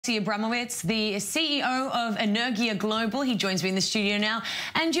Abramowitz, the CEO of Energia Global. He joins me in the studio now.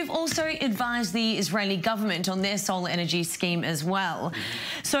 And you've also advised the Israeli government on their solar energy scheme as well.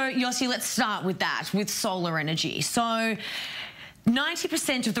 So, Yossi, let's start with that, with solar energy. So,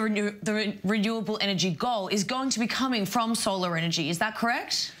 90% of the renewable energy goal is going to be coming from solar energy. Is that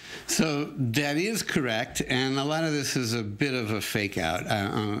correct? So that is correct, and a lot of this is a bit of a fake out,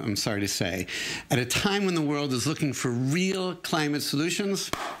 I'm sorry to say. At a time when the world is looking for real climate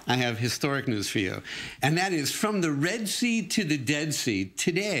solutions, I have historic news for you. And that is, from the Red Sea to the Dead Sea,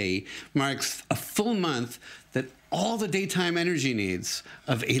 today marks a full month that all the daytime energy needs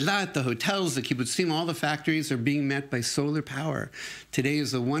of Eilat, the hotels, the kibbutzim, all the factories are being met by solar power. Today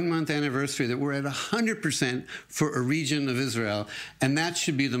is the 1 month anniversary that we're at 100% for a region of Israel, and that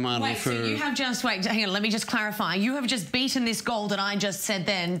should be the model for... So you have just, hang on, let me just clarify. You have just beaten this goal that I just said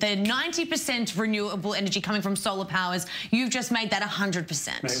then. The 90% renewable energy coming from solar powers, you've just made that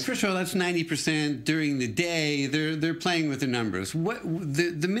 100%. Right. First of all, that's 90% during the day. They're playing with the numbers.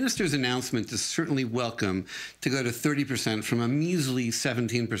 The minister's announcement is certainly welcome to go to 30% from a measly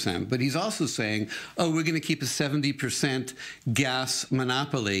 17%. But he's also saying, oh, we're going to keep a 70% gas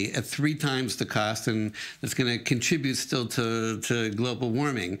monopoly at 3 times the cost, and that's going to contribute still to global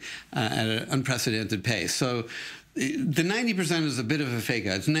warming at an unprecedented pace. So the 90% is a bit of a fake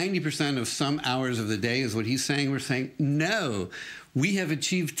out. It's 90% of some hours of the day is what he's saying. We're saying, no, we have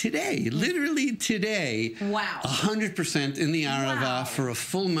achieved today, literally today, 100% in the Arava for a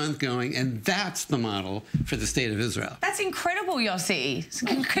full month going, and that's the model for the state of Israel. That's incredible, Yossi.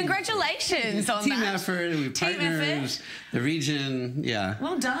 Congratulations on Team that. effort, we partners, the region, yeah.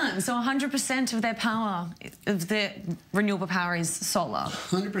 Well done. So 100% of their power, of their renewable power is solar.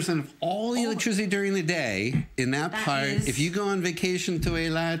 100% of all the electricity during the day in that part. If you go on vacation to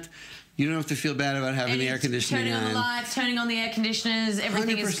Eilat, you don't have to feel bad about having the air conditioning on. Turning on the lights, turning on the air conditioners,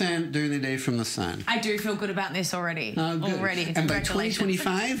 everything 100% during the day from the sun. I do feel good about this already. Good. Already. And by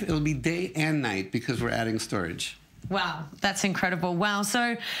 2025, it'll be day and night because we're adding storage. Wow, that's incredible. Wow.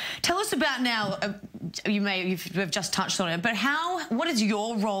 So tell us about now, you've just touched on it, but what has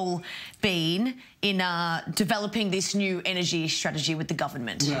your role been in developing this new energy strategy with the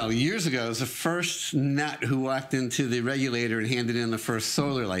government? Well, years ago, I was the first nut who walked into the regulator and handed in the first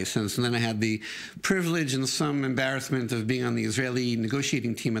solar license. And then I had the privilege and some embarrassment of being on the Israeli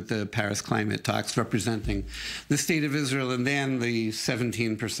negotiating team at the Paris climate talks, representing the state of Israel and then the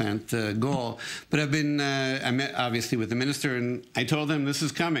 17% goal. But I met obviously with the minister, and I told him, this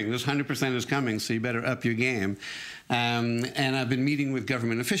is coming, this 100% is coming, so you better up your game. And I've been meeting with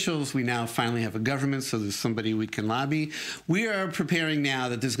government officials. We now finally have a government, so there's somebody we can lobby. We are preparing now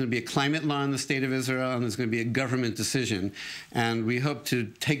that there's going to be a climate law in the state of Israel, and there's going to be a government decision. And we hope to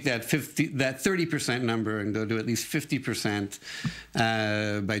take that 30% number and go to at least 50%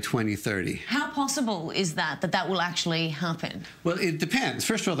 by 2030. How possible is that will actually happen? Well, it depends.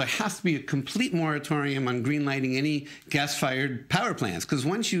 First of all, there has to be a complete moratorium on greenlighting any gas-fired power plants, because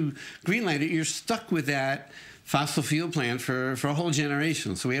once you greenlight it, you're stuck with that fossil fuel plant for a whole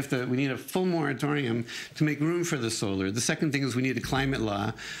generation. So we need a full moratorium to make room for the solar. The second thing is we need a climate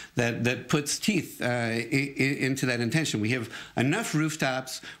law that puts teeth into that intention. We have enough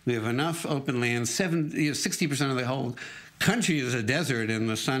rooftops, we have enough open land. 60% of the whole country is a desert, and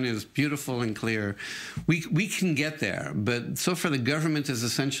the sun is beautiful and clear. We can get there, but so far the government has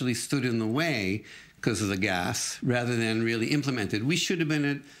essentially stood in the way because of the gas rather than really implemented. We should have been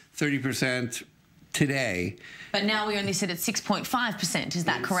at 30% today. But now we only sit at 6.5%, is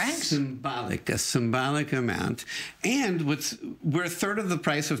that correct? A symbolic amount. And we're a third of the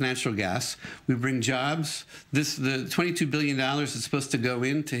price of natural gas. We bring jobs. The $22 billion that's supposed to go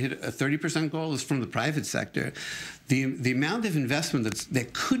in to hit a 30% goal is from the private sector. The amount of investment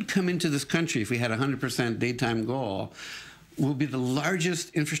that could come into this country if we had a 100% daytime goal will be the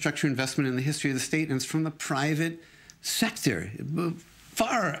largest infrastructure investment in the history of the state, and it's from the private sector.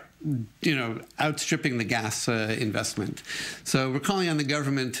 Far, outstripping the gas investment. So we're calling on the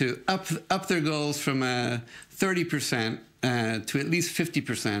government to up their goals from 30% to at least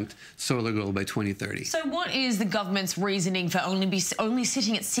 50% solar goal by 2030. So what is the government's reasoning for only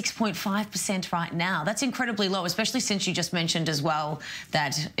sitting at 6.5% right now? That's incredibly low, especially since you just mentioned as well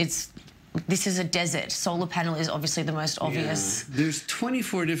that this is a desert. Solar panel is obviously the most obvious. Yeah. There's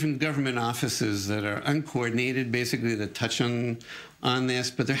 24 different government offices that are uncoordinated, basically, that touch on this,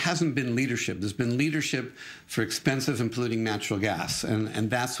 but there hasn't been leadership. There's been leadership for expensive and polluting natural gas, and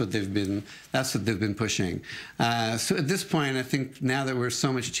that's what they've been pushing. So at this point, I think now that we're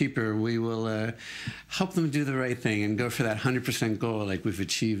so much cheaper, we will help them do the right thing and go for that 100% goal like we've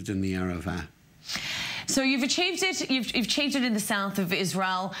achieved in the Arava. So you've achieved it. You've achieved it in the south of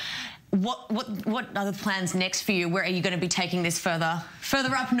Israel. What are the plans next for you? Where are you going to be taking this further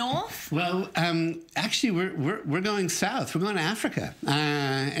up north? Well, actually, we're going south. We're going to Africa,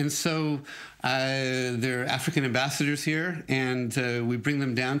 and so there are African ambassadors here, and we bring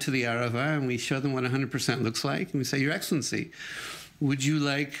them down to the Arava, and we show them what 100% looks like, and we say, Your Excellency, would you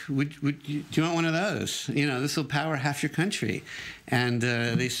like, do you want one of those? You know, this will power half your country. And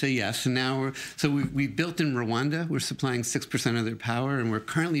they say yes. And now we built in Rwanda. We're supplying 6% of their power. And we're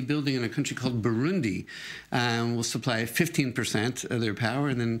currently building in a country called Burundi. We'll supply 15% of their power.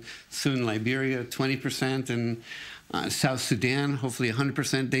 And then soon Liberia, 20%. And South Sudan, hopefully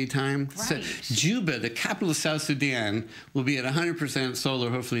 100% daytime. Right. So Juba, the capital of South Sudan, will be at 100%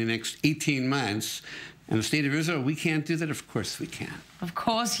 solar hopefully in the next 18 months. And the state of Israel, we can't do that? Of course we can. Of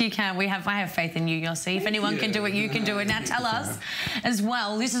course you can. I have faith in you, Yossi. If anyone can do it, you can do it. Now tell us as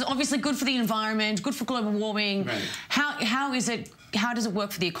well, this is obviously good for the environment, good for global warming. Right. How does it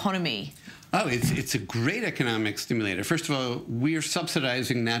work for the economy? Oh, it's a great economic stimulator. First of all, we are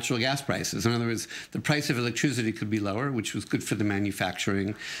subsidizing natural gas prices. In other words, the price of electricity could be lower, which was good for the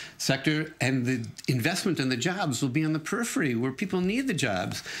manufacturing sector, and the investment in the jobs will be on the periphery where people need the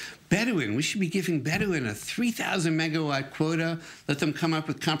jobs. Bedouin, we should be giving Bedouin a 3,000 megawatt quota. Let them come up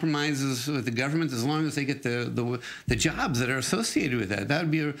with compromises with the government as long as they get the jobs that are associated with that. That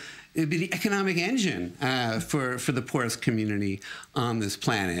would be it'd be the economic engine for the poorest community on this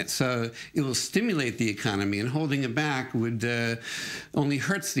planet. So it will stimulate the economy, and holding it back would only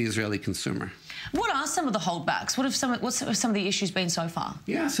hurts the Israeli consumer. What are some of the holdbacks? What's some of the issues been so far?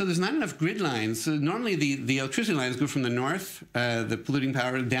 Yeah, so there's not enough grid lines. So normally the electricity lines go from the north, the polluting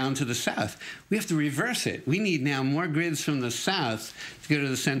power, down to the south. We have to reverse it. We need now more grids from the south to go to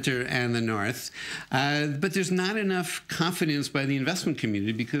the center and the north. But there's not enough confidence by the investment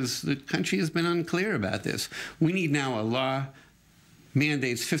community because the country has been unclear about this. We need now a law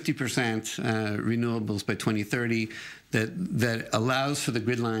mandates 50% renewables by 2030 that allows for the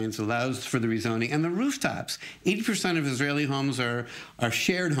grid lines, allows for the rezoning, and the rooftops. 80% of Israeli homes are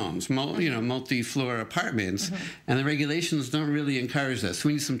shared homes, multi-floor apartments, and the regulations don't really encourage this. So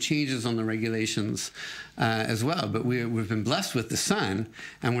we need some changes on the regulations as well. But we've been blessed with the sun,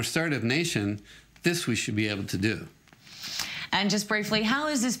 and we're a startup nation. This we should be able to do. And just briefly, how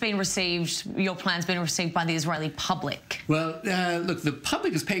has this been received, your plans been received by the Israeli public? Well, look, the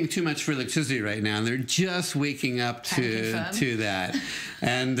public is paying too much for electricity right now, and they're just waking up to that.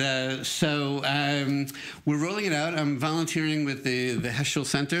 And so we're rolling it out. I'm volunteering with the Heschel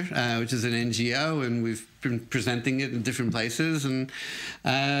Center, which is an NGO, and we've been presenting it in different places, and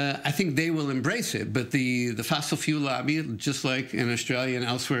I think they will embrace it. But the fossil fuel lobby, just like in Australia and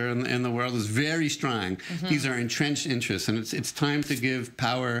elsewhere in the world, is very strong. These are entrenched interests, and it's time to give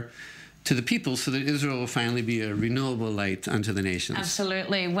power to the people so that Israel will finally be a renewable light unto the nations.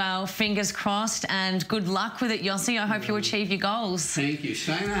 Absolutely. Well, fingers crossed, and good luck with it, Yossi. I hope you achieve your goals. Thank you.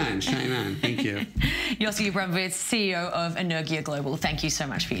 Shine on. Shine on. Thank you. Yossi Abramovitz, CEO of Energia Global. Thank you so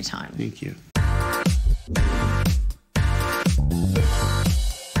much for your time. Thank you.